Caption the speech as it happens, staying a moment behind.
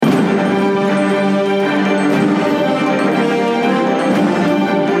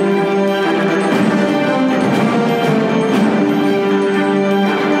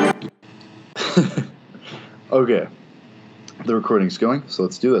Okay, the recording's going, so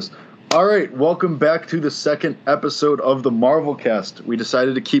let's do this. All right, welcome back to the second episode of the Marvel Cast. We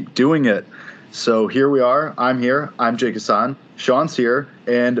decided to keep doing it. So here we are. I'm here. I'm Jake Hassan. Sean's here,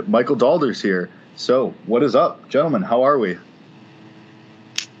 and Michael Dalder's here. So what is up, gentlemen? How are we?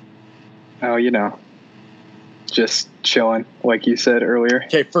 Oh, just chilling, like you said earlier.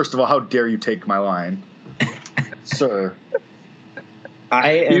 Okay, first of all, how dare you take my line, sir?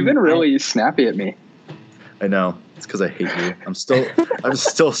 You've been really snappy at me. I know. It's because I hate you. I'm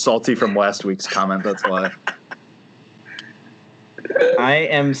still salty from last week's comment. That's why. I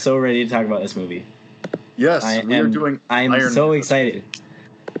am so ready to talk about this movie. Yes, I'm so excited.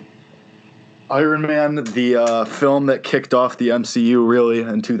 Iron Man, the film that kicked off the MCU really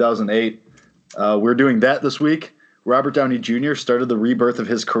in 2008. We're doing that this week. Robert Downey Jr. started the rebirth of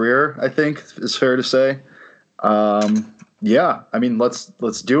his career, I think is fair to say. Yeah, I mean,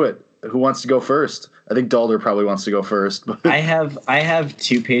 let's do it. Who wants to go first? I think Dalder probably wants to go first. But I have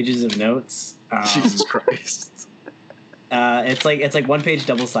 2 pages of notes. Jesus Christ. It's like 1 page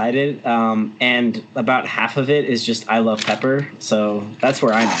double-sided, and about half of it is just I love Pepper, so that's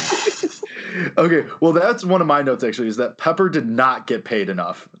where I'm at. Okay, well, that's one of my notes, actually, is that Pepper did not get paid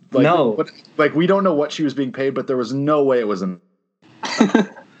enough. No. We don't know what she was being paid, but there was no way it was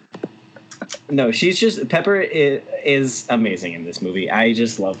No, Pepper is amazing in this movie. I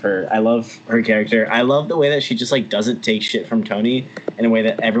just love her. I love her character. I love the way that she just doesn't take shit from Tony in a way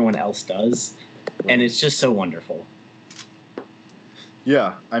that everyone else does, and it's just so wonderful.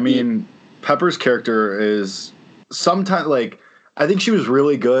 Yeah, I mean, Pepper's character is sometimes I think she was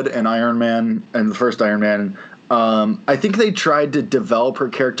really good in Iron Man and the first Iron Man. I think they tried to develop her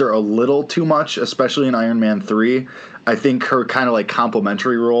character a little too much, especially in Iron Man 3. I think her kind of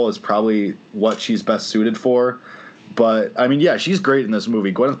complimentary role is probably what she's best suited for. But, I mean, yeah, she's great in this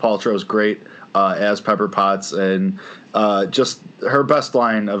movie. Gwyneth Paltrow is great as Pepper Potts. And just her best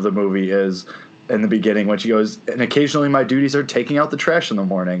line of the movie is in the beginning when she goes, "And occasionally my duties are taking out the trash in the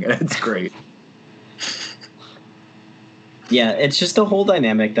morning." And it's great. Yeah, it's just a whole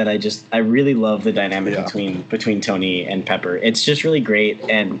dynamic that I really love the dynamic between Tony and Pepper. It's just really great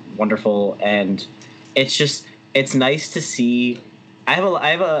and wonderful, and it's nice to see. I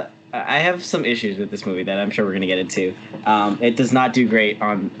have some issues with this movie that I'm sure we're going to get into. It does not do great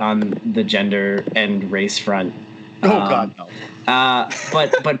on the gender and race front. Oh God, no.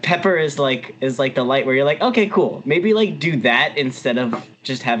 But Pepper is like the light where you're like, okay, cool. Maybe do that instead of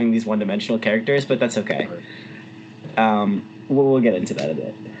just having these one-dimensional characters, but that's okay. We'll get into that a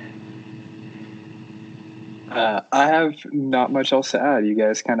bit. I have not much else to add. You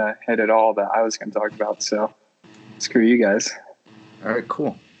guys kind of hit it all that I was going to talk about, so screw you guys. All right,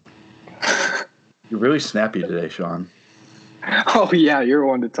 cool. You're really snappy today, Sean. Oh, yeah, you're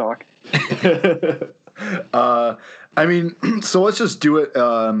one to talk. I mean, so let's just do it,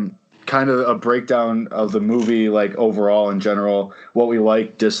 kind of a breakdown of the movie, overall in general, what we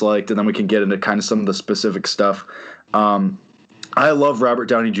liked, disliked, and then we can get into kind of some of the specific stuff. I love Robert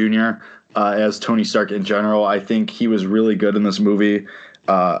Downey Jr. As Tony Stark in general. I think he was really good in this movie.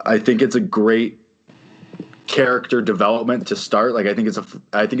 I think it's a great character development to start. I think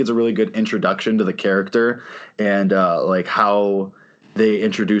it's a really good introduction to the character and how they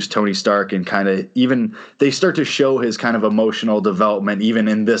introduce Tony Stark and kind of even they start to show his kind of emotional development even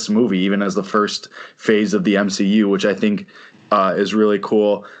in this movie, even as the first phase of the MCU, which I think is really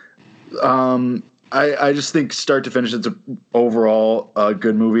cool. I just think start to finish, it's overall a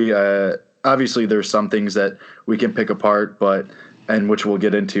good movie. Obviously, there's some things that we can pick apart, and which we'll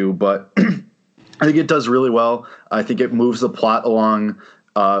get into. But I think it does really well. I think it moves the plot along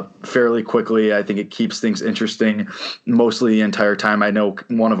fairly quickly. I think it keeps things interesting mostly the entire time. I know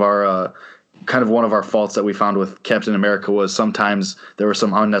one of our faults that we found with Captain America was sometimes there was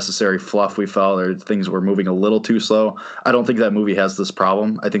some unnecessary fluff we felt, or things were moving a little too slow. I don't think that movie has this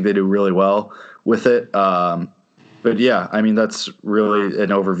problem. I think they do really well with it. But yeah, I mean, that's really an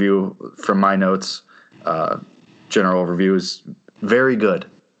overview from my notes. General overview is very good.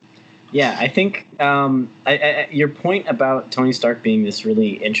 Yeah, I think your point about Tony Stark being this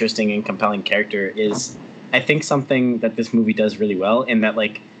really interesting and compelling character is, I think, something that this movie does really well, in that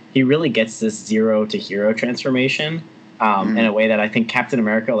he really gets this zero to hero transformation in a way that I think Captain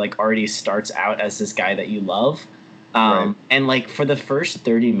America already starts out as this guy that you love. Right. And for the first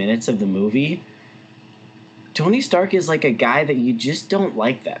 30 minutes of the movie, Tony Stark is a guy that you just don't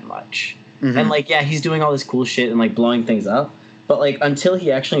like that much. Mm-hmm. And he's doing all this cool shit and blowing things up. But until he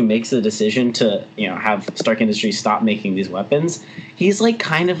actually makes the decision to, have Stark Industries stop making these weapons, he's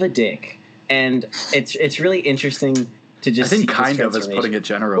kind of a dick. And it's really interesting to just I think see kind this of is putting it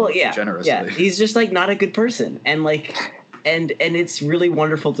generously. Yeah, he's just like not a good person, and like, and it's really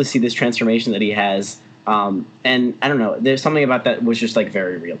wonderful to see this transformation that he has. And I don't know, there's something about that was just like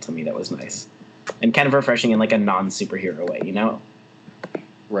very real to me that was nice and kind of refreshing in like a non-superhero way, you know?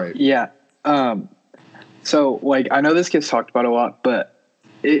 Right. Yeah. So like I know this gets talked about a lot, but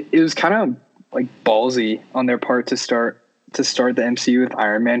it was kind of like ballsy on their part to start the MCU with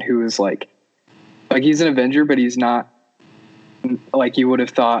Iron Man, who is like he's an Avenger, but he's not like you would have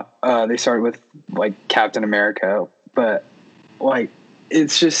thought. They started with like Captain America, but like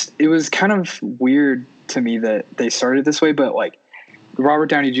it was kind of weird to me that they started this way. But like Robert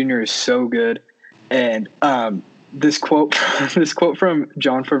Downey Jr. is so good, and this quote from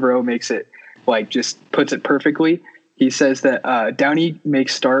Jon Favreau makes it like just puts it perfectly. He says that Downey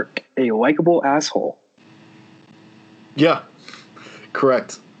makes Stark a likable asshole. Yeah,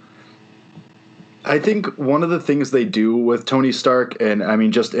 correct. I think one of the things they do with Tony Stark, and I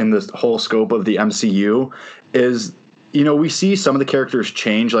mean just in this whole scope of the MCU, is, you know, we see some of the characters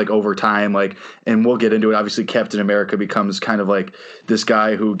change like over time, like, and we'll get into it. Obviously, Captain America becomes kind of like this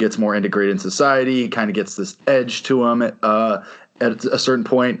guy who gets more integrated in society, kind of gets this edge to him at a certain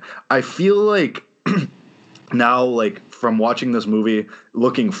point. I feel like now, like from watching this movie,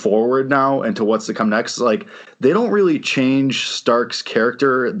 looking forward now into what's to come next, like they don't really change Stark's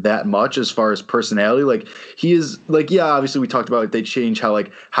character that much as far as personality. Like he is like, yeah, obviously we talked about like, they change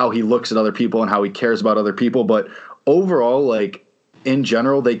how he looks at other people and how he cares about other people, but overall, like in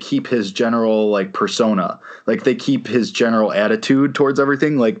general, they keep his general like persona, like they keep his general attitude towards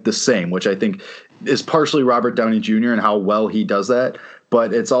everything like the same, which I think is partially Robert Downey Jr. and how well he does that,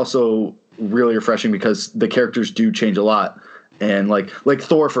 but it's also really refreshing because the characters do change a lot. And like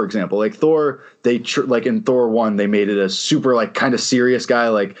Thor, for example, like Thor, like in Thor 1, they made it a super like kind of serious guy,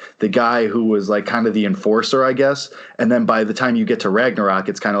 like the guy who was like kind of the enforcer, I guess. And then by the time you get to Ragnarok,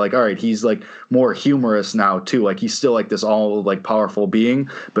 it's kind of like, all right, he's like more humorous now too. Like he's still like this all like powerful being,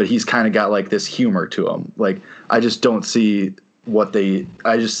 but he's kind of got like this humor to him. Like I just see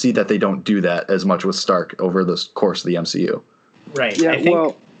that they don't do that as much with Stark over the course of the MCU. Right.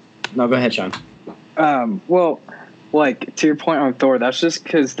 Yeah. No, go ahead, Sean. Well, like to your point on Thor, that's just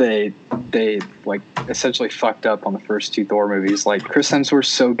because they like essentially fucked up on the first two Thor movies. Like Chris Hemsworth's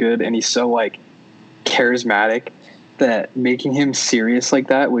so good and he's so like charismatic that making him serious like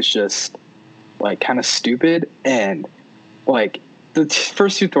that was just like kind of stupid. And like the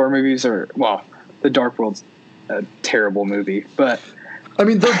first two Thor movies The Dark World's a terrible movie, but I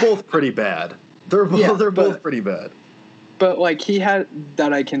mean they're both pretty bad. They're both pretty bad. But like he had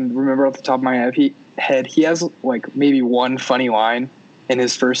that I can remember off the top of my head. He has like maybe one funny line in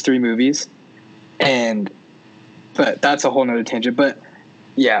his first three movies, but that's a whole nother tangent. But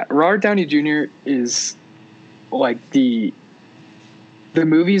yeah, Robert Downey Jr. is like the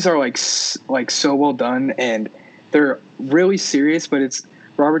movies are like so well done and they're really serious. But it's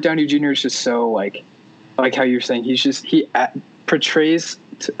Robert Downey Jr. is just so like how you're saying he portrays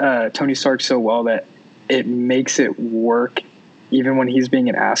Tony Stark so well that it makes it work even when he's being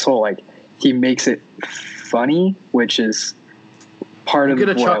an asshole. Like he makes it funny, which is part of what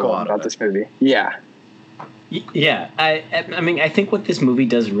I love about this movie. Yeah. Yeah. I mean, I think what this movie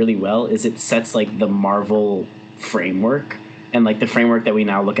does really well is it sets like the Marvel framework and like the framework that we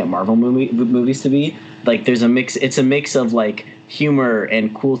now look at Marvel movies to be. Like there's it's a mix of like humor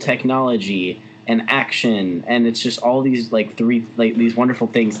and cool technology and action, and it's just all these like these wonderful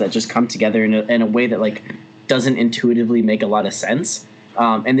things that just come together in a way that like doesn't intuitively make a lot of sense.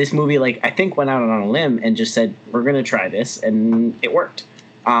 And this movie, like I think, went out on a limb and just said we're gonna try this, and it worked.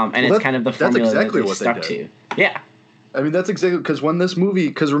 And it's kind of the formula that they stuck to. Yeah, I mean that's exactly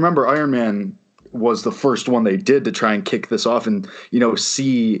because remember Iron Man was the first one they did to try and kick this off and, you know,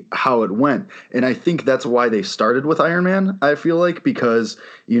 see how it went. And I think that's why they started with Iron Man, I feel like, because,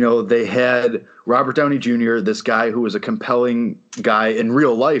 you know, they had Robert Downey Jr., this guy who was a compelling guy in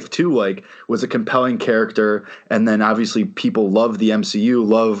real life too, like was a compelling character. And then obviously people love the MCU,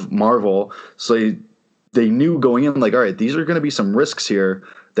 love Marvel. So they knew going in like, all right, these are going to be some risks here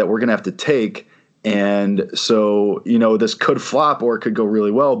that we're going to have to take. And so, you know, this could flop or it could go really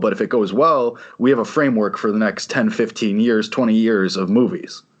well. But if it goes well, we have a framework for the next 10, 15 years, 20 years of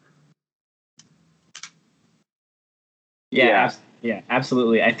movies. Yeah,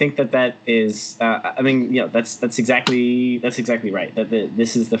 absolutely. I think that is, I mean, you know, that's exactly right. That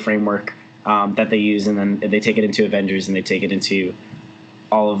this is the framework that they use, and then they take it into Avengers and they take it into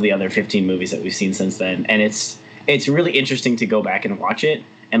all of the other 15 movies that we've seen since then. And it's really interesting to go back and watch it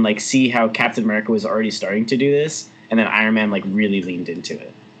and like see how Captain America was already starting to do this, and then Iron Man like really leaned into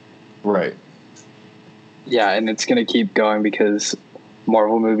it. Right. Yeah, and it's going to keep going because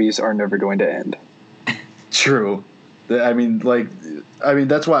Marvel movies are never going to end. True. I mean,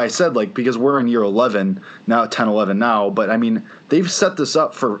 that's why I said, like, because we're in year 11 now, 10, 11 now, but I mean, they've set this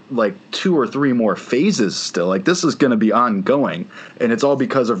up for like 2 or 3 more phases still. Like, this is going to be ongoing, and it's all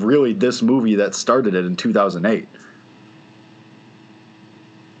because of really this movie that started it in 2008.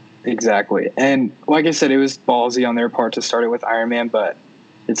 Exactly. And like I said, it was ballsy on their part to start it with Iron Man, but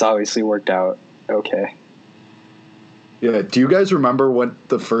it's obviously worked out okay. Yeah. Do you guys remember what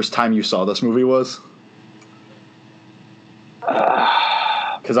the first time you saw this movie was?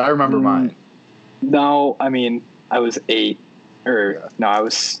 Because I remember mine. No, I mean, I was 8, I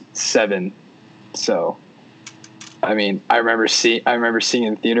was 7. So, I mean, I remember seeing it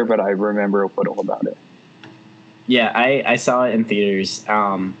in theater, but I remember little about it. Yeah, I saw it in theaters.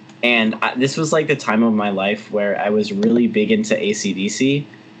 This was like the time of my life where I was really big into AC/DC.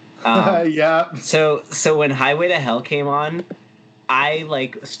 Yeah. So when Highway to Hell came on, I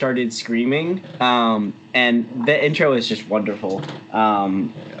like started screaming. And the intro is just wonderful.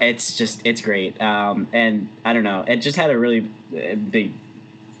 It's great. And I don't know, it just had a really big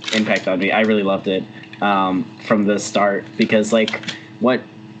impact on me. I really loved it from the start, because like, what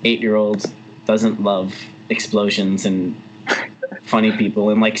 8-year-old doesn't love explosions and funny people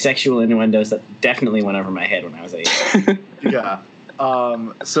and like sexual innuendos that definitely went over my head when I was 8. Yeah.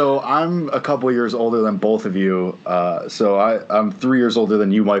 So I'm a couple years older than both of you. So I'm 3 years older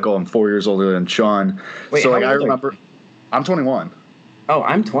than you, Michael. I'm 4 years older than Sean. Wait, so like I remember, I'm 21. Oh,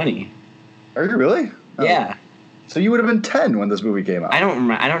 I'm 20. Are you really? Oh. Yeah. So you would have been 10 when this movie came out. I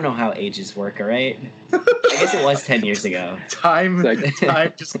don't know how ages work. All right. I guess it was 10 years ago. Time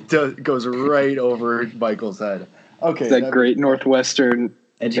just goes right over Michael's head. Okay. It's that great Northwestern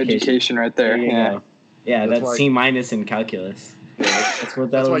education right there. Yeah, that's C- in calculus.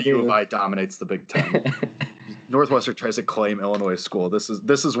 That's why U of I dominates the Big Ten. Northwestern tries to claim Illinois school. This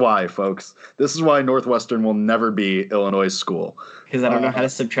is why, folks. This is why Northwestern will never be Illinois school. Because I don't know how to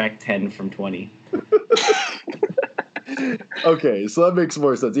subtract 10 from 20. Okay, so that makes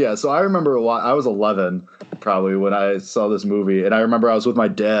more sense. Yeah, so I remember a lot. I was 11 probably when I saw this movie, and I remember I was with my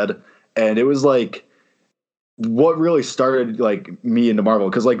dad, and it was like what really started like me into Marvel,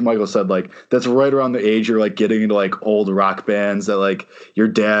 because like Michael said, like that's right around the age you're like getting into like old rock bands that like your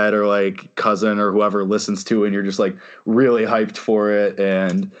dad or like cousin or whoever listens to, and you're just like really hyped for it.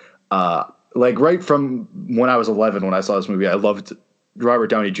 And like right from when I was 11 when I saw this movie, I loved Robert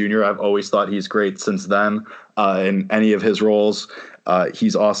Downey Jr. I've always thought he's great since then in any of his roles.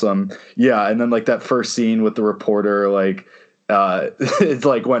 He's awesome. Yeah, and then like that first scene with the reporter, like it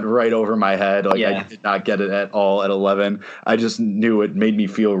like went right over my head. Like I did not get it at all at 11. I just knew it made me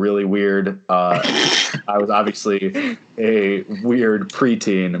feel really weird. I was obviously a weird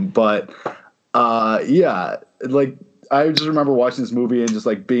preteen, but yeah, like I just remember watching this movie and just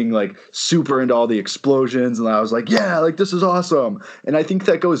like being like super into all the explosions, and I was like, yeah, like this is awesome. And I think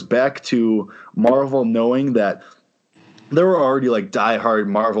that goes back to Marvel knowing that there were already like diehard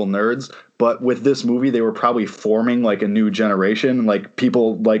Marvel nerds, but with this movie, they were probably forming like a new generation, like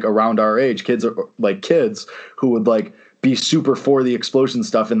people like around our age, kids who would like be super for the explosion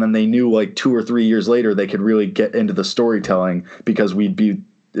stuff. And then they knew like 2 or 3 years later, they could really get into the storytelling because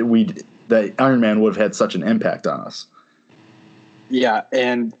that Iron Man would have had such an impact on us. Yeah.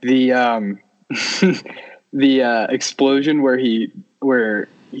 And the, the explosion where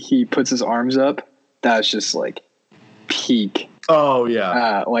he puts his arms up, that was just like peak. Oh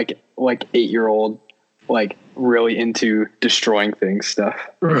yeah. Like 8-year-old, like really into destroying things stuff.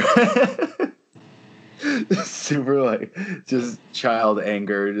 Super like just child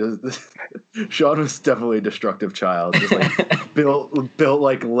anger. Just Sean was definitely a destructive child. Just like built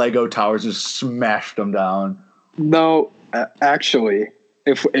like Lego towers, just smashed them down. No, actually,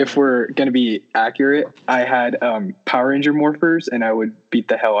 if we're gonna be accurate, I had Power Ranger morphers, and I would beat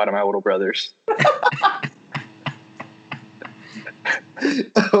the hell out of my little brothers.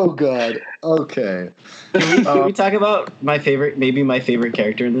 Oh God. Okay. Can we talk about my favorite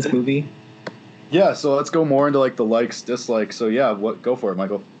character in this movie? Yeah, so let's go more into like the likes, dislikes. So yeah, go for it,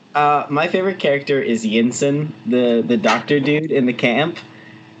 Michael. My favorite character is Yinsen, the doctor dude in the camp.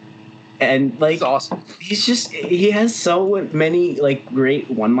 And like, it's awesome. He has so many like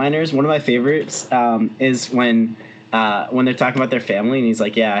great one-liners. One of my favorites is when they're talking about their family, and he's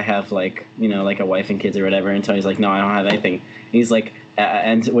like, yeah, I have like, like a wife and kids or whatever. And Tony's like, no, I don't have anything. And he's like,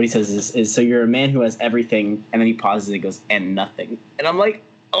 and what he says is, so you're a man who has everything. And then he pauses and he goes, and nothing. And I'm like,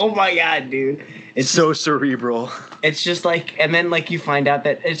 oh my God, dude. It's so cerebral. It's just like, and then like you find out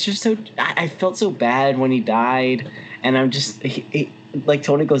that it's just so, I felt so bad when he died. And I'm just, like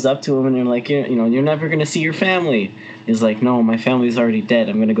Tony goes up to him and you're like, you're never gonna see your family. He's like, no, my family's already dead.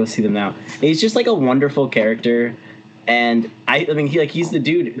 I'm gonna go see them now. And he's just like a wonderful character, and I mean, he's the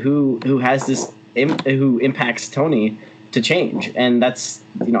dude who has this who impacts Tony to change, and that's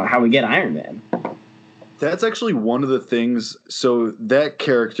how we get Iron Man. That's actually one of the things. So that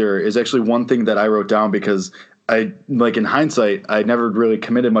character is actually one thing that I wrote down because I, like, in hindsight, I never really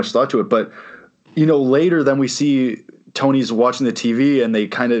committed much thought to it. But, later then we see Tony's watching the TV and they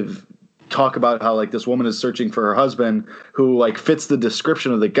kind of talk about how, like, this woman is searching for her husband who, like, fits the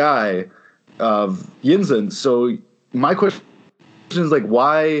description of the guy of Yinsen. So my question is, like,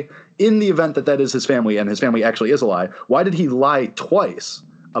 why, in the event that is his family and his family actually is a lie, why did he lie twice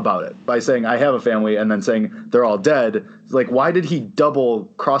about it by saying I have a family and then saying they're all dead? Like, why did he double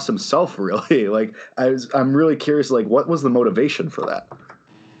cross himself, really? Like, I'm really curious, like, what was the motivation for that?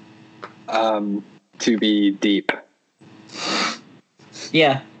 To be deep.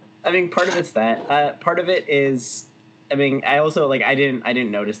 Yeah. I mean, part of it's that. Part of it is, I mean, I also, like, I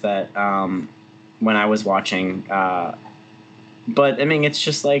didn't notice that when I was watching. But I mean, it's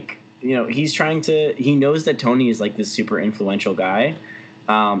just like, he knows that Tony is like this super influential guy.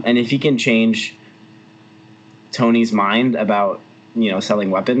 And if he can change Tony's mind about,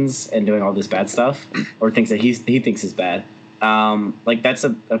 selling weapons and doing all this bad stuff, or things that he thinks is bad, like, that's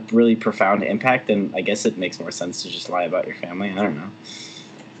a really profound impact. And I guess it makes more sense to just lie about your family. I don't know.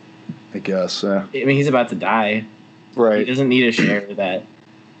 I guess. I mean, he's about to die. Right. He doesn't need to share that,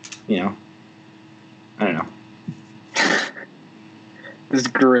 I don't know. This is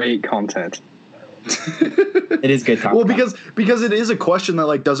great content. It is good content. Well, because it is a question that,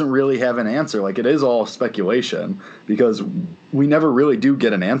 like, doesn't really have an answer. Like, it is all speculation because we never really do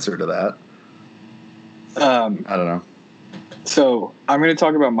get an answer to that. I don't know. So I'm going to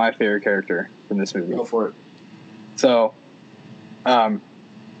talk about my favorite character from this movie. Go for it. So,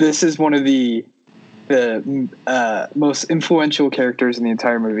 this is one of the most influential characters in the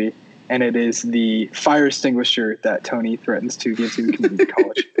entire movie, and it is the fire extinguisher that Tony threatens to give to the community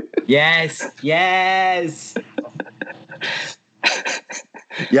college. Yes. Yes,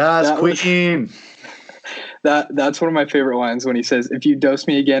 Queen. That's one of my favorite lines when he says, "If you dose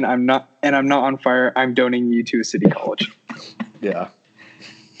me again, I'm not on fire, I'm donating you to a city college." Yeah.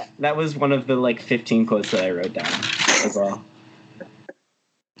 That was one of the, like, 15 quotes that I wrote down as well.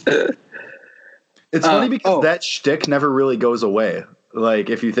 It's funny because that shtick never really goes away. Like,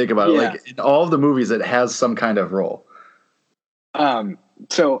 if you think about it, like, in all of the movies, it has some kind of role.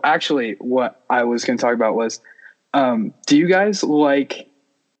 So actually what I was going to talk about was, do you guys like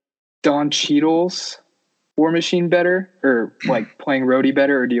Don Cheadle's War Machine better, or like playing Rhodey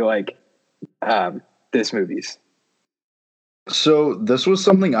better, or do you like, this movie's? So this was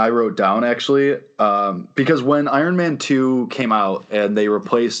something I wrote down, actually, because when Iron Man 2 came out and they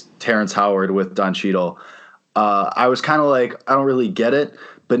replaced Terrence Howard with Don Cheadle, I was kind of like, I don't really get it.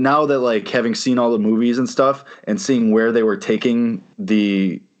 But now that, like, having seen all the movies and stuff and seeing where they were taking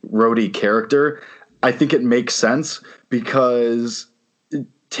the Rhodey character, I think it makes sense because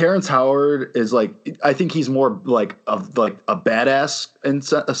Terrence Howard is, like, I think he's more like a badass in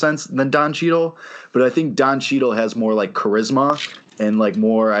a sense than Don Cheadle, but I think Don Cheadle has more, like, charisma and, like,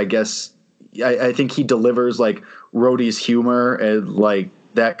 more, I guess, I think he delivers, like, Rhodey's humor and, like,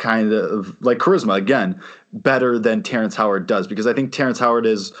 that kind of, like, charisma again better than Terrence Howard does, because I think Terrence Howard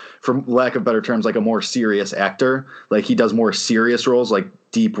is, for lack of better terms, like a more serious actor. Like, he does more serious roles, like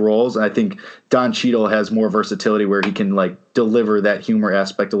deep roles, and I think Don Cheadle has more versatility where he can, like, deliver that humor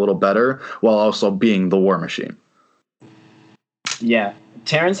aspect a little better while also being the War Machine. Yeah,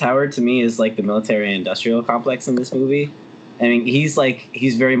 Terrence Howard to me is like the military industrial complex in this movie. I mean, he's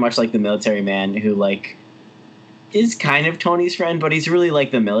very much like the military man who, like, is kind of Tony's friend, but he's really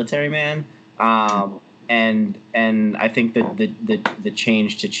like the military man. And I think that the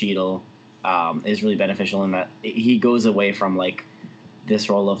change to Cheadle is really beneficial in that he goes away from, like, this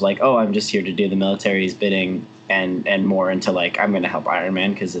role of, like, oh, I'm just here to do the military's bidding, and more into, like, I'm going to help Iron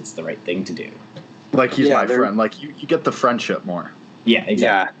Man because it's the right thing to do. Like, he's my friend. Like, you get the friendship more. Yeah, exactly.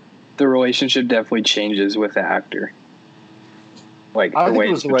 Yeah, the relationship definitely changes with the actor. Like, I think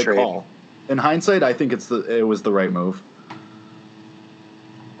it was the right call. In hindsight, I think it was the right move.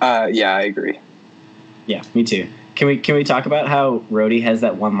 Yeah, I agree. Yeah, me too. Can we talk about how Rhodey has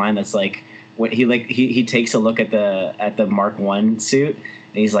that one line that's like, when he takes a look at the Mark I suit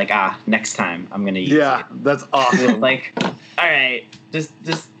and he's like, next time I'm gonna use it. Yeah, that's awesome. Like, all right, just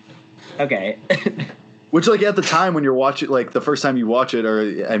okay. Which, like, at the time when you're watching, like, the first time you watch it,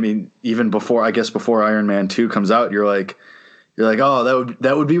 or I mean, even before Iron Man 2 comes out, you're like, oh,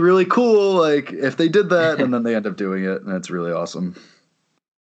 that would be really cool, like, if they did that, and then they end up doing it, and it's really awesome.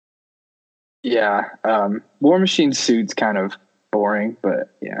 Yeah, War Machine suit's kind of boring,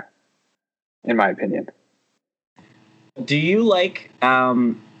 but yeah, in my opinion. Do you like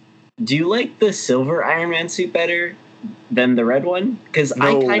the silver Iron Man suit better than the red one? Because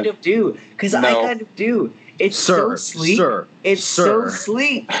I No. kind of do. It's so sleek. So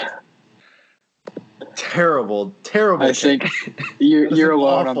sleek. Terrible. I think you're an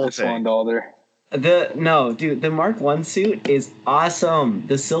alone on awful this thing. one, Dalder. The Mark 1 suit is awesome.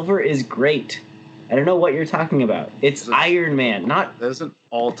 The silver is great. I don't know what you're talking about. It's Iron Man, not That's an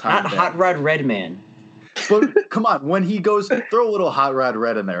all-time. not Hot Rod Red Man. But come on, when he goes, throw a little Hot Rod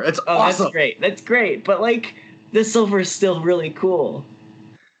Red in there. It's awesome. That's great. But like, the silver is still really cool.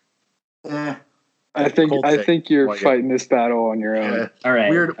 Eh, I think you're fighting this battle on your own. All right.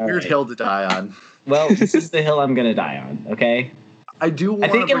 Weird right. hill to die on. Well, this is the hill I'm gonna die on. Okay. I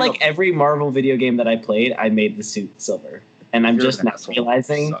think in like every Marvel video game that I played, I made the suit silver, and I'm just now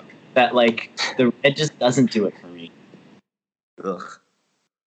realizing that like it just doesn't do it for me. Ugh.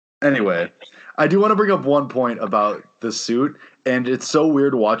 Anyway, I do want to bring up one point about the suit, and it's so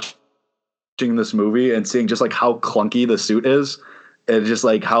weird watching this movie and seeing just like how clunky the suit is, and just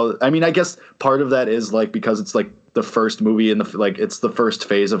like how, I mean, I guess part of that is like because it's like the first movie in the like it's the first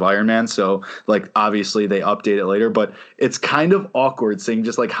phase of Iron Man, so like obviously they update it later, but it's kind of awkward seeing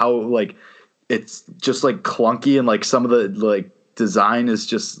just like how like it's just like clunky and like some of the like design is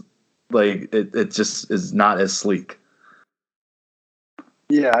just like it just is not as sleek.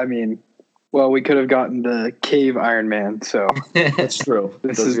 Yeah, I mean, well, we could have gotten the Cave Iron Man, so That's true.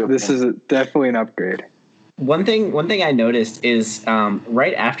 this is definitely an upgrade. One thing I noticed is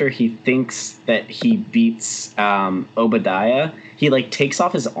right after he thinks that he beats Obadiah, he like takes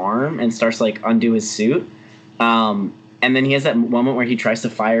off his arm and starts like undo his suit, and then he has that moment where he tries to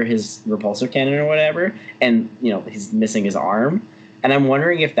fire his repulsor cannon or whatever, and he's missing his arm. And I'm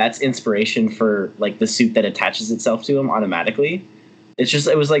wondering if that's inspiration for like the suit that attaches itself to him automatically.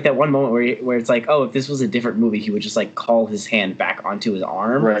 It was like that one moment where it's like, oh, if this was a different movie, he would just like call his hand back onto his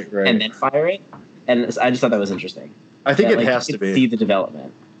arm, right. and then fire it. And I just thought that was interesting. I think it has to be. See the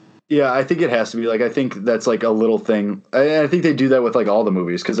development. Yeah, I think it has to be. Like, I think that's like a little thing. I think they do that with like all the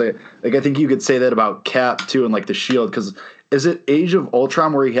movies because I think you could say that about Cap too, and like the Shield. Because is it Age of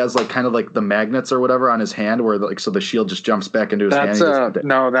Ultron where he has like kind of like the magnets or whatever on his hand, where like so the shield just jumps back into his hand?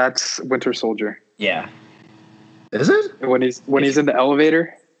 No, that's Winter Soldier. Yeah. Is it when he's in the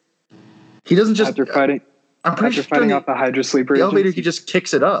elevator? He doesn't just after fighting. I'm pretty sure fighting off the Hydra sleeper. The elevator, he just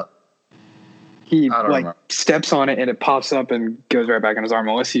kicks it up. He like steps on it and it pops up and goes right back on his arm.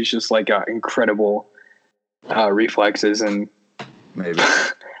 Unless he's just like got incredible reflexes and maybe.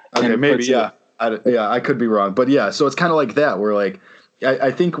 Okay, maybe yeah. I could be wrong, but yeah. So it's kind of like that. Where like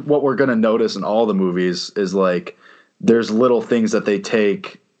I think what we're gonna notice in all the movies is like there's little things that they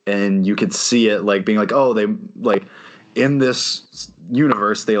take and you could see it like being like, oh, they like in this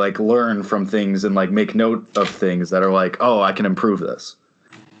universe they like learn from things and like make note of things that are like, oh, I can improve this.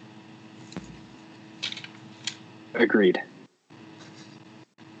 Agreed.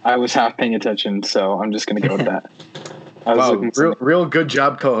 I was half paying attention, so I'm just going to go with that. Real good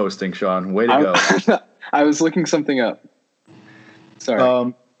job co-hosting, Sean. Way to go. I was looking something up.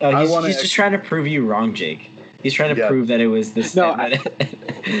 Sorry. He's just trying to prove you wrong, Jake. He's trying to prove that it was this. No,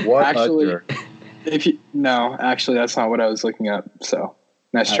 what actually, actually, that's not what I was looking up. So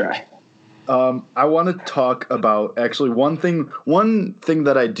nice try. I want to talk about actually one thing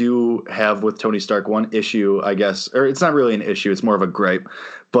that I do have with Tony Stark, one issue, I guess, or it's not really an issue, it's more of a gripe,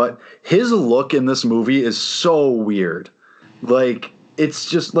 but his look in this movie is so weird. Like, it's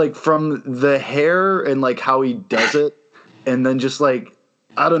just like from the hair and like how he does it, and then just like,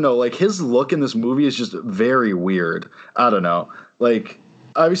 I don't know, like his look in this movie is just very weird. I don't know. Like,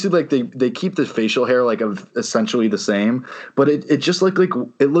 obviously, like they keep the facial hair like essentially the same, but it just like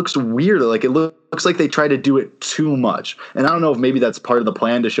it looks weird. Like it looks like they try to do it too much, and I don't know if maybe that's part of the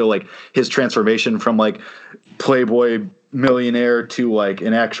plan to show like his transformation from like playboy millionaire to like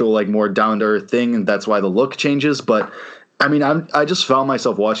an actual like more down to earth thing, and that's why the look changes. But I mean, I just found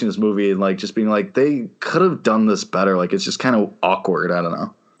myself watching this movie and like just being like they could have done this better. Like it's just kind of awkward. I don't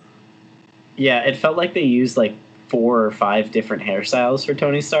know. Yeah, it felt like they used like 4 or 5 different hairstyles for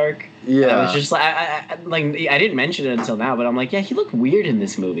Tony Stark. Yeah, and I was just like, I didn't mention it until now, but I'm like, yeah, he looked weird in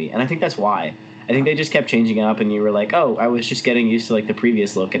this movie, and I think that's why. I think they just kept changing it up, and you were like, oh, I was just getting used to like the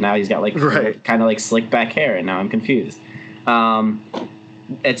previous look, and now he's got like kind of like slick back hair, and now I'm confused.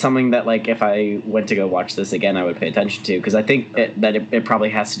 It's something that like if I went to go watch this again, I would pay attention to because I think it probably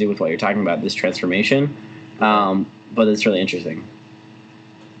has to do with what you're talking about, this transformation. But it's really interesting.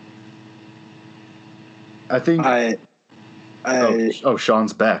 I think. I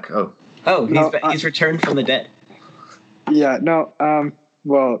Sean's back. Oh, Oh, No, he's returned from the dead. Yeah, no.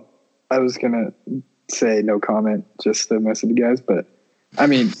 Well, I was gonna say no comment, just to mess with you guys, but I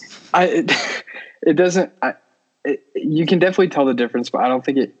mean, it doesn't. You can definitely tell the difference, but I don't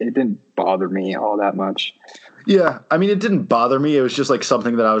think it didn't bother me all that much. Yeah, I mean, it didn't bother me. It was just like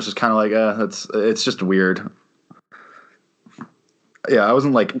something that I was just kind of like, it's just weird. Yeah, I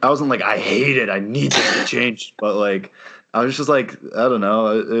wasn't like I hate it. I need this to change, but like I was just like, I don't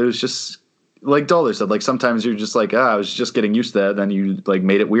know. It was just like Dollar said. Like sometimes you're just like, I was just getting used to that. Then you like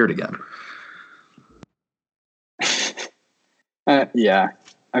made it weird again. Yeah,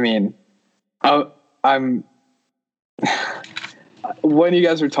 I mean, I'm. When you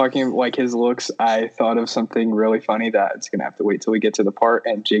guys were talking like his looks, I thought of something really funny that it's gonna have to wait till we get to the part,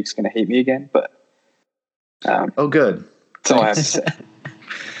 and Jake's gonna hate me again. But oh, good. That's all I have to say.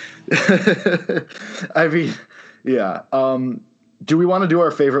 I mean, yeah. Do we want to do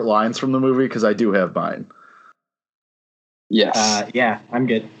our favorite lines from the movie? Because I do have mine. Yes. Yeah, I'm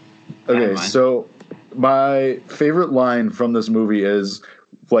good. Okay, so my favorite line from this movie is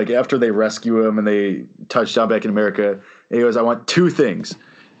like after they rescue him and they touch down back in America, and he goes, I want two things,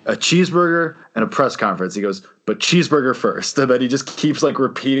 a cheeseburger and a press conference. He goes, but cheeseburger first. And then he just keeps like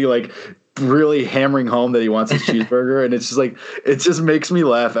repeating, like really hammering home that he wants his cheeseburger. And it's just like, it just makes me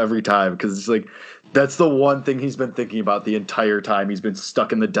laugh every time. Cause it's like, that's the one thing he's been thinking about the entire time he's been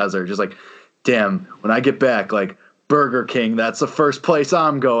stuck in the desert. Just like, damn, when I get back, like Burger King, that's the first place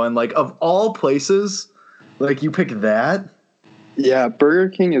I'm going. Like of all places, like you pick that. Yeah, Burger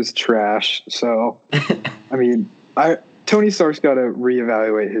King is trash. So, I mean, Tony Stark's got to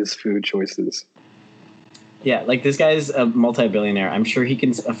reevaluate his food choices. Yeah, like this guy's a multi-billionaire. I'm sure he can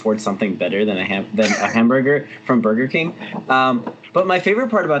afford something better than a hamburger from Burger King. But my favorite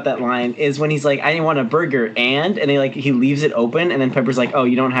part about that line is when he's like, "I want a burger," and he leaves it open, and then Pepper's like, "Oh,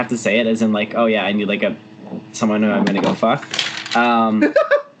 you don't have to say it," as in like, "Oh yeah, I need like someone I'm gonna go fuck."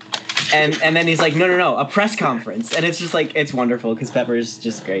 And then he's like, no, a press conference. And it's just like, it's wonderful because Pepper's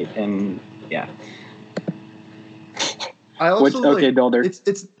just great. And yeah. I also okay, Dolder.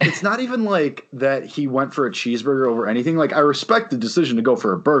 It's not even like that he went for a cheeseburger over anything. Like I respect the decision to go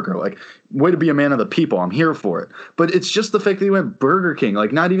for a burger. Like way to be a man of the people. I'm here for it. But it's just the fact that he went Burger King.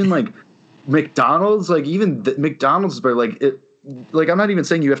 Like not even like McDonald's. Like even McDonald's, but like it. Like I'm not even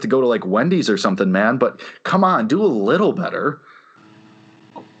saying you have to go to like Wendy's or something, man. But come on, do a little better.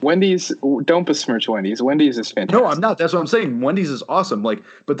 Wendy's, don't besmirch Wendy's. Wendy's is fantastic. No, I'm not. That's what I'm saying. Wendy's is awesome. Like,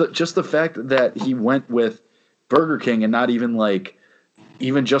 but just the fact that he went with Burger King and not even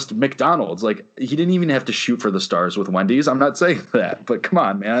just McDonald's. Like, he didn't even have to shoot for the stars with Wendy's. I'm not saying that, but come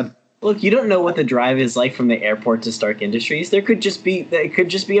on, man. Look, you don't know what the drive is like from the airport to Stark Industries. There could just be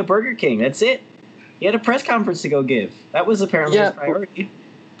a Burger King. That's it. He had a press conference to go give. That was apparently his priority.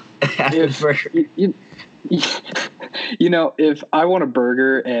 You know, if I want a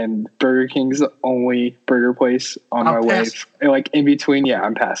burger and Burger King's the only burger place on my way, like in between, yeah,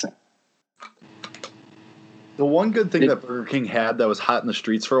 I'm passing. The one good thing that Burger King had that was hot in the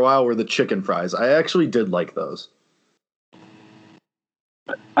streets for a while were the chicken fries. I actually did like those.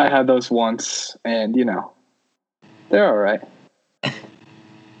 I had those once, and they're all right.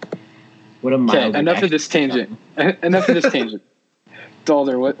 What a mild. Okay, enough of this tangent.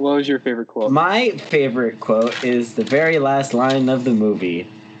 Dalder, what was your favorite quote? My favorite quote is the very last line of the movie.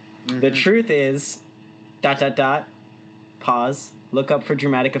 Mm-hmm. The truth is, ... pause, look up for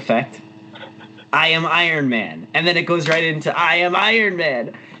dramatic effect. I am Iron Man. And then it goes right into I am Iron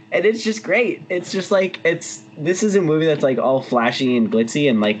Man. And it's just great. It's just like, this is a movie that's like all flashy and glitzy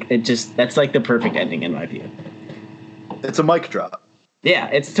and like, that's like the perfect ending in my view. It's a mic drop. Yeah,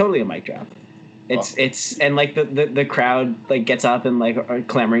 it's totally a mic drop. It's and like the crowd like gets up and like are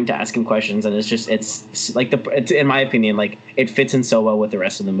clamoring to ask him questions, and it's like it's in my opinion like it fits in so well with the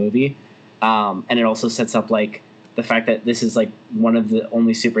rest of the movie, and it also sets up like the fact that this is like one of the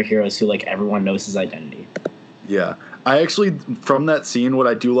only superheroes who like everyone knows his identity. Yeah, I actually from that scene, what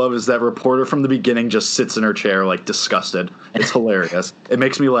I do love is that reporter from the beginning just sits in her chair like disgusted. It's hilarious. It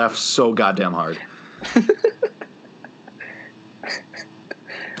makes me laugh so goddamn hard.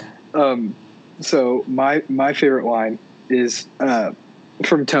 So my favorite line is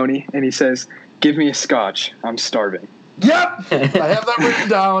from Tony, and he says, "Give me a scotch. I'm starving." Yep, I have that written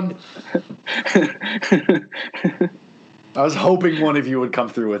down. I was hoping one of you would come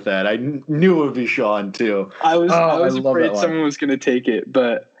through with that. I knew it would be Sean too. I was afraid someone was going to take it,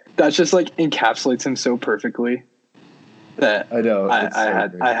 but that just like encapsulates him so perfectly that I know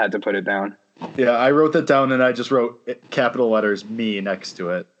I had to put it down. Yeah, I wrote that down, and I just wrote capital letters "me" next to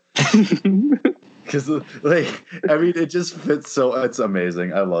it. because like I mean, it just fits so. It's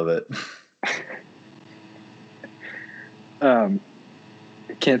amazing. I love it. I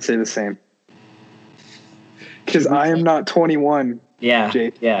can't say the same because I am not 21. Yeah,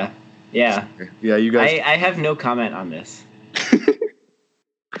 Jake. yeah. You guys. I have no comment on this.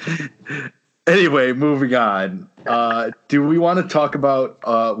 Anyway, moving on. Do we want to talk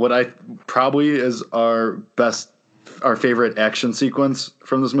about what I probably is our favorite action sequence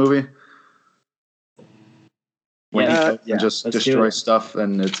from this movie? When he goes and just destroys stuff,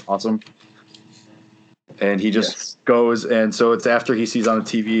 and it's awesome. And he just goes, and so it's after he sees on the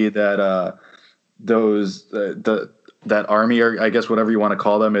TV that that army, or I guess whatever you want to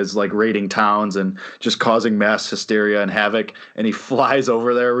call them, is like raiding towns and just causing mass hysteria and havoc. And he flies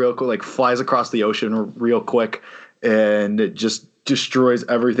over there real quick, like flies across the ocean real quick, and it just destroys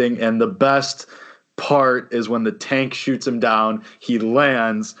everything. And the best part is when the tank shoots him down, he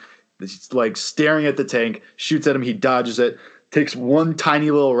lands, he's like staring at the tank, shoots at him, he dodges it, takes one tiny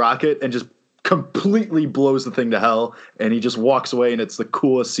little rocket and just completely blows the thing to hell, and he just walks away, and it's the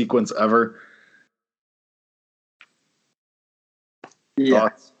coolest sequence ever. Yeah,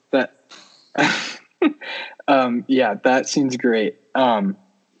 that that scene's great. I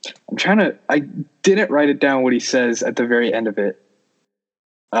didn't write it down what he says at the very end of it.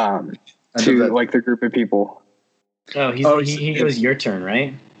 To like the group of people. Oh, he goes, your turn,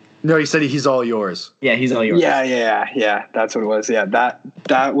 right? No, he said he's all yours. Yeah, he's all yours. Yeah. That's what it was. Yeah,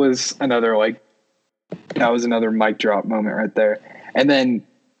 that was another mic drop moment right there. And then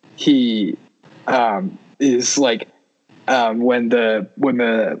he is like when the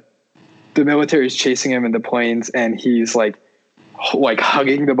military is chasing him in the planes, and he's like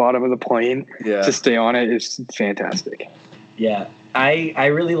hugging the bottom of the plane to stay on it. It's fantastic. Yeah, I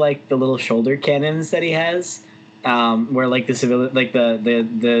really like the little shoulder cannons that he has. Where like the civilian, like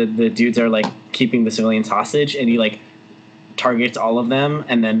the dudes are like keeping the civilians hostage, and he like targets all of them,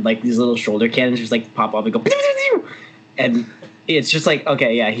 and then like these little shoulder cannons just like pop up and go, and it's just like,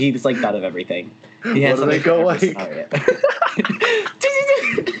 okay, yeah, he's like thought of everything. He has what do they go like?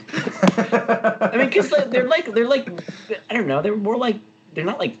 I mean, because they're like I don't know, they're more like they're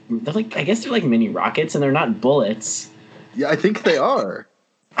like I guess they're like mini rockets, and they're not bullets. Yeah, I think they are.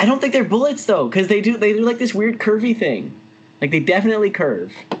 I don't think they're bullets though, because they do like this weird curvy thing. Like they definitely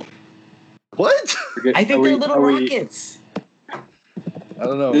curve. What? I think they're little rockets. I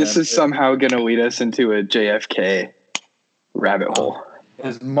don't know. This is somehow going to lead us into a JFK rabbit hole.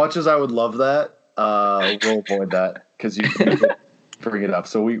 As much as I would love that, we'll avoid that because you bring it up,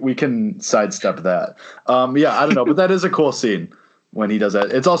 so we can sidestep that. Yeah, I don't know, but that is a cool scene when he does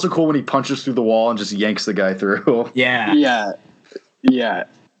that. It's also cool when he punches through the wall and just yanks the guy through. Yeah.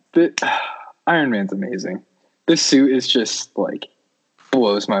 Iron Man's amazing. This suit is just like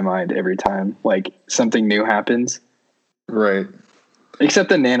blows my mind every time like something new happens. Right. Except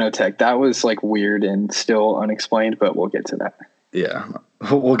the nanotech, that was like weird and still unexplained, but we'll get to that. Yeah,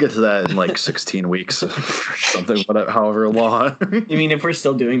 we'll get to that in like 16 weeks or something, however long. You mean if we're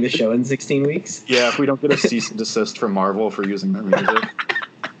still doing the show in 16 weeks? Yeah, if we don't get a cease and desist from Marvel for using their music.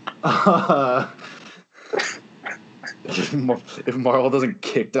 If Marvel doesn't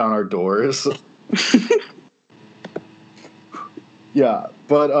kick down our doors. Yeah,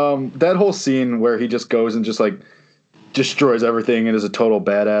 but that whole scene where he just goes and just like destroys everything and is a total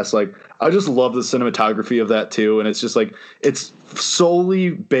badass, like I just love the cinematography of that too, and it's just like it's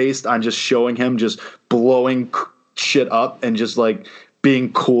solely based on just showing him just blowing shit up and just like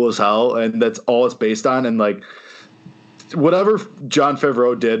being cool as hell, and that's all it's based on. And like whatever Jon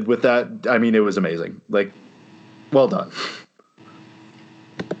Favreau did with that, I mean, it was amazing. Like, well done.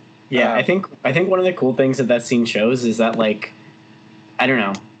 Yeah, I think one of the cool things that scene shows is that, like, I don't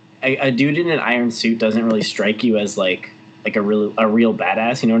know, a dude in an iron suit doesn't really strike you as like a real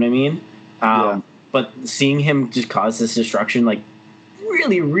badass. You know what I mean? But seeing him just cause this destruction like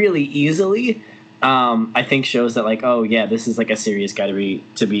really, really easily, I think shows that like, oh yeah, this is like a serious guy to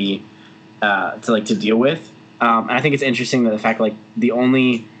deal with. And I think it's interesting that the fact like the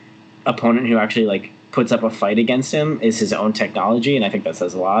only opponent who actually like puts up a fight against him is his own technology, and I think that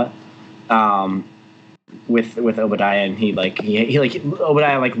says a lot. With Obadiah, and he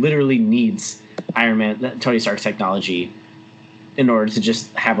Obadiah like literally needs Iron Man, Tony Stark's technology, in order to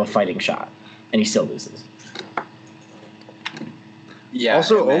just have a fighting shot, and he still loses. Yeah.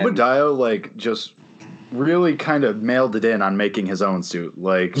 Also, Obadiah like just really kind of mailed it in on making his own suit.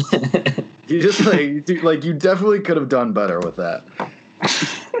 Like he just like you definitely could have done better with that.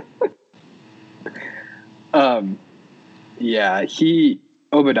 Yeah,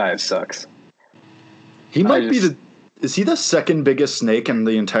 Obadiah sucks. He might be is he the second biggest snake in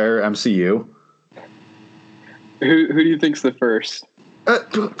the entire MCU? Who do you think's the first?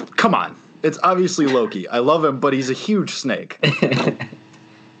 Come on. It's obviously Loki. I love him, but he's a huge snake.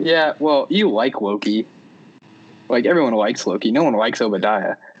 Yeah, well, you like Loki. Like, everyone likes Loki. No one likes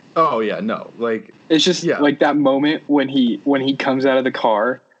Obadiah. Oh, yeah, no. Like, it's just like that moment when he comes out of the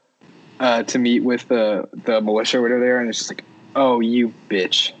car to meet with the militia or whatever there, and it's just like, oh, you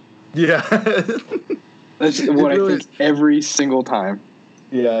bitch. Yeah. That's what really, I think every single time.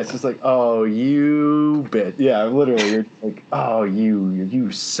 Yeah, it's just like, oh, you bitch. Yeah, literally, you're like, oh,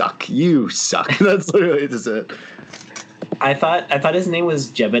 you suck. You suck. That's literally just it. I thought his name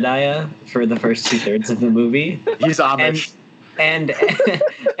was Jebediah for the first 2/3 of the movie. He's Amish.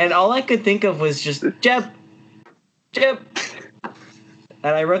 And all I could think of was just Jeb.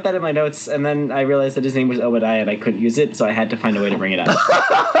 And I wrote that in my notes, and then I realized that his name was Obadiah, and I couldn't use it, so I had to find a way to bring it up.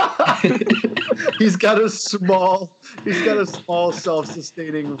 He's got a small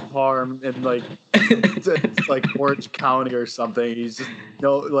self-sustaining farm in it's like Orange County or something. He's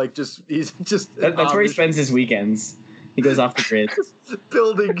just that's where he spends his weekends. He goes off the grid.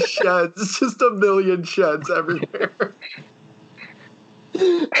 Building sheds, just a million sheds everywhere.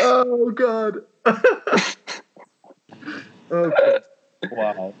 Oh God. Okay.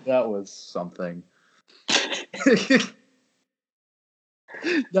 Wow, that was something.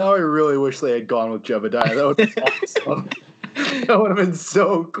 Now I really wish they had gone with Jebediah. That would be awesome. That would have been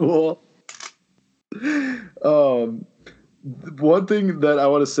so cool. One thing that I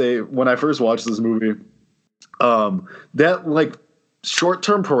want to say when I first watched this movie, that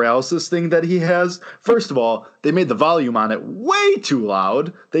short-term paralysis thing that he has. First of all, they made the volume on it way too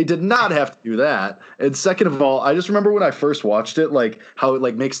loud. They did not have to do that. And second of all, I just remember when I first watched it, how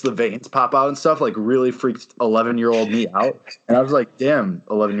it makes the veins pop out and stuff, really freaked 11-year-old me out. And I was like, damn,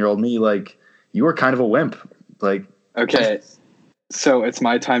 11-year-old me, you were kind of a wimp. Okay, so it's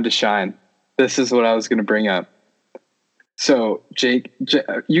my time to shine. This is what I was going to bring up. So Jake,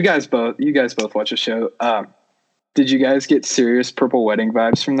 you guys both watch the show. Did you guys get serious Purple Wedding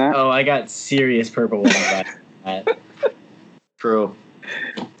vibes from that? Oh, I got serious Purple Wedding vibes from that. True.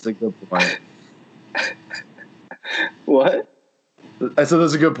 It's a good point. What? I said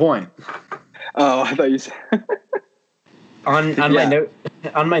that's a good point. Oh, I thought you said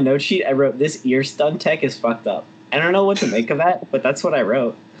on my note sheet I wrote, this ear stun tech is fucked up. I don't know what to make of that, but that's what I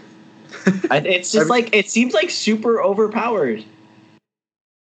wrote. It's just it seems super overpowered.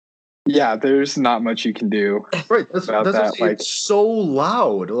 Yeah, there's not much you can do. Right, that's that. It's so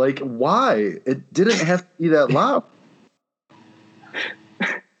loud. Why? It didn't have to be that loud.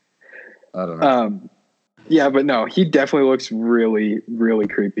 I don't know. Yeah, but no, he definitely looks really, really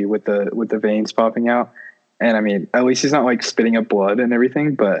creepy with the veins popping out. And I mean, at least he's not spitting up blood and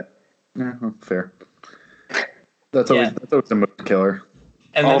everything. But fair. That's always a mood killer.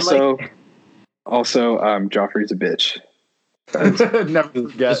 And also, Joffrey's a bitch. Never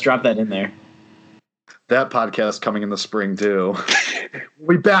forget. Just drop that in there. That podcast coming in the spring too.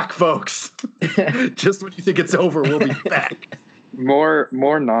 We'll be back, folks. Just when you think it's over, we'll be back. More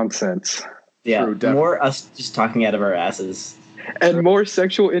nonsense. Yeah, true, more us just talking out of our asses. And more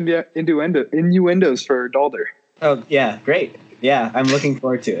sexual innuendos for Dalder. Oh yeah, great. Yeah, I'm looking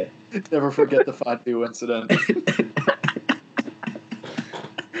forward to it. Never forget the fondue incident.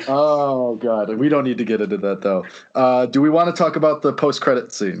 Oh, God. We don't need to get into that, though. Do we want to talk about the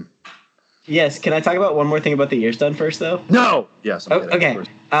post-credit scene? Yes. Can I talk about one more thing about the ear stun first, though? No! Yes. Okay.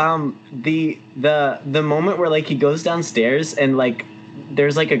 The moment where, he goes downstairs and,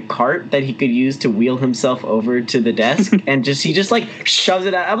 there's, a cart that he could use to wheel himself over to the desk and he just shoves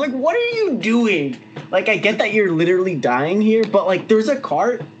it out. I'm like, what are you doing? I get that you're literally dying here, but, there's a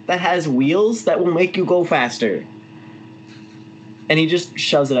cart that has wheels that will make you go faster. And he just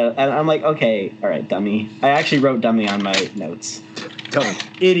shoves it out. And I'm like, okay, all right, dummy. I actually wrote dummy on my notes. Dummy.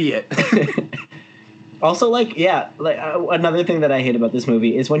 Idiot. Also, another thing that I hate about this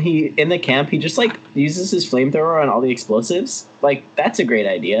movie is when he, in the camp, he just, uses his flamethrower on all the explosives. That's a great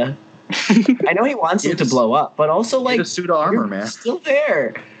idea. I know he wants it to blow up, but also, a suit of armor, man. Still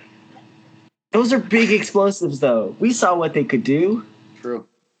there. Those are big explosives, though. We saw what they could do. True.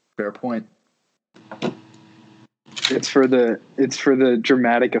 Fair point. It's for the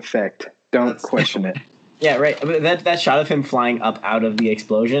dramatic effect. Don't question it. Yeah, right. That shot of him flying up out of the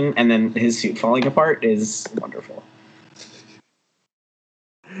explosion and then his suit falling apart is wonderful.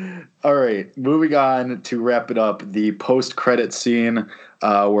 All right, moving on to wrap it up. The post-credit scene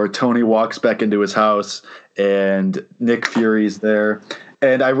where Tony walks back into his house and Nick Fury's there.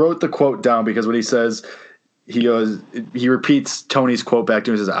 And I wrote the quote down because when he says, he repeats Tony's quote back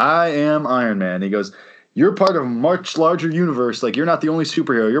to him. He says, "I am Iron Man." He goes, you're part of a much larger universe. Like, you're not the only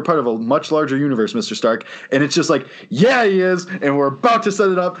superhero. You're part of a much larger universe, Mr. Stark. And it's just like, yeah, he is. And we're about to set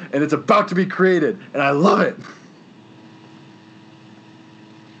it up, and it's about to be created. And I love it.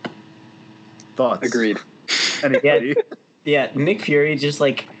 Thoughts? Agreed. Anybody? Yeah, Nick Fury just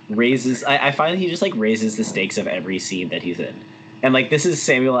like raises. I find he just like raises the stakes of every scene that he's in, and like this is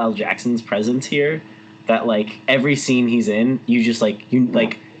Samuel L. Jackson's presence here. That like every scene he's in, you just like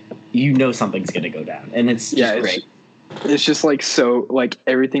you know something's gonna go down, and it's just great. It's just like so like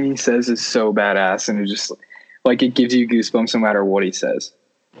everything he says is so badass, and it just like it gives you goosebumps no matter what he says.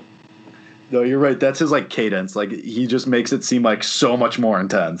 No, you're right. That's his like cadence. Like he just makes it seem like so much more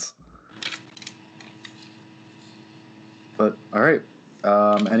intense. But all right,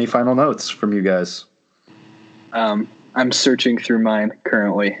 any final notes from you guys? I'm searching through mine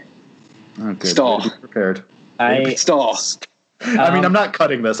currently. Oh, good. Stall. Be prepared. Stall. I mean, I'm not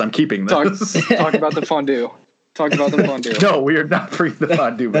cutting this. I'm keeping this. Talk about the fondue. Talk about the fondue. No, we are not bringing the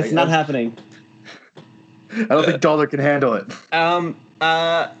fondue. That's not happening. I don't think Dollar can handle it. Yeah.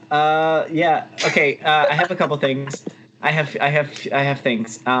 Okay. I have a couple things. I have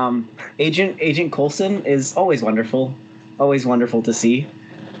things. Agent Coulson is always wonderful. Always wonderful to see.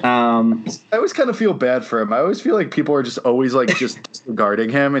 I always kind of feel bad for him. I always feel like people are just always like just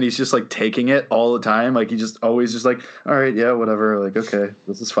disregarding him, and he's just like taking it all the time. Like he just always just like, all right, yeah, whatever. Like, okay,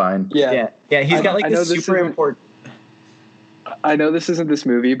 this is fine. Yeah. He's got like this super important. I know this isn't this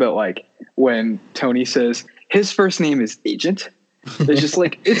movie, but like when Tony says his first name is Agent, it's just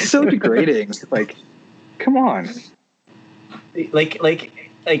like it's so degrading. Like, come on. Like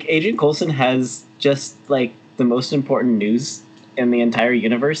Agent Coulson has just like the most important news in the entire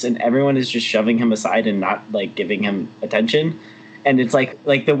universe, and everyone is just shoving him aside and not like giving him attention. And it's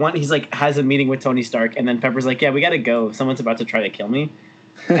like the one he's like has a meeting with Tony Stark, and then Pepper's like, yeah, we gotta go, someone's about to try to kill me.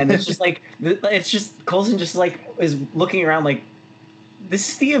 And it's just like it's just Coulson just like is looking around like, this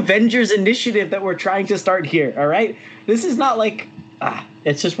is the Avengers initiative that we're trying to start here, all right? This is not like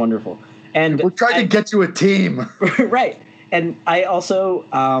it's just wonderful. And we're trying to get you a team. Right. And I also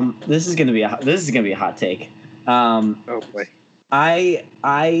this is gonna be a hot take. Oh boy.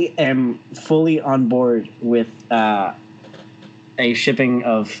 I am fully on board with a shipping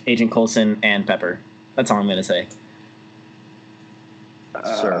of Agent Coulson and Pepper. That's all I'm gonna say.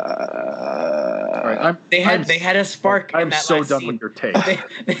 Sure. All right, they had a spark. I'm in that so last done scene. with your take.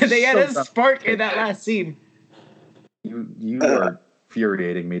 they had a spark in that last scene. You are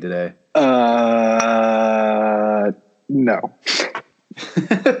infuriating me today. No.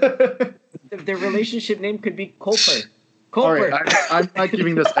 Their relationship name could be Culper. All right, I'm not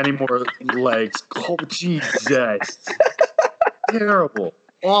giving this any more legs. Oh, Jesus. Terrible.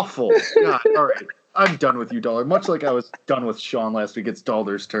 Awful. God, all right. I'm done with you, Dollar. Much like I was done with Sean last week, it's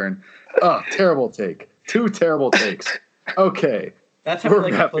Dollar's turn. Oh, terrible take. 2 terrible takes. Okay. That's how we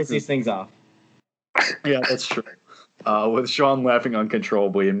like to close these things off. Yeah, that's true. With Sean laughing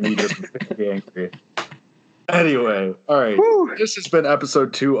uncontrollably and me just being angry. Anyway, all right. Woo. This has been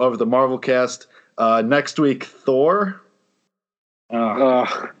episode 2 of the Marvel Cast. Next week, Thor.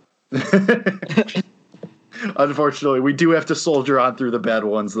 Unfortunately, we do have to soldier on through the bad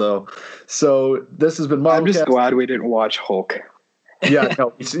ones, though. So this has been Marvel. I'm just glad we didn't watch Hulk. Yeah.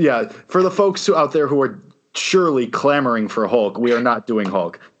 For the folks out there who are surely clamoring for Hulk, we are not doing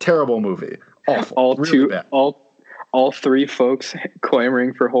Hulk. Terrible movie. Awful. All 3 folks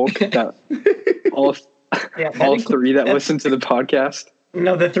clamoring for Hulk. All 3 that listen to the podcast.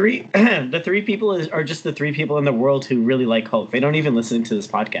 No, the 3 people are just the 3 people in the world who really like Hulk. They don't even listen to this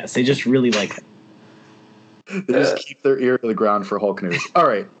podcast. They just really like him. They just keep their ear to the ground for Hulk news. All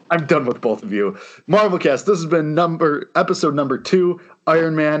right, I'm done with both of you. Marvelcast, this has been episode number 2,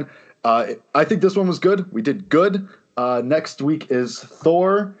 Iron Man. I think this one was good. We did good. Next week is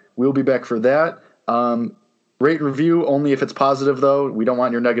Thor. We'll be back for that. Rate and review only if it's positive, though. We don't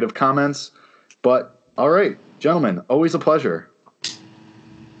want your negative comments. But, all right, gentlemen, always a pleasure.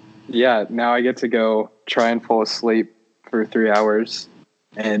 Yeah, now I get to go try and fall asleep for 3 hours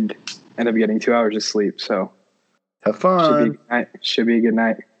and end up getting 2 hours of sleep. So have fun. Should be a good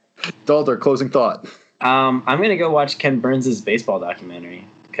night. Dalter, closing thought. I'm gonna go watch Ken Burns' baseball documentary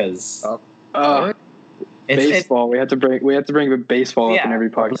because baseball. We have to bring the baseball up in every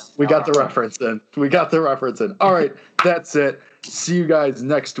podcast. We got the reference in. All right, that's it. See you guys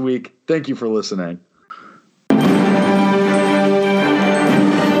next week. Thank you for listening.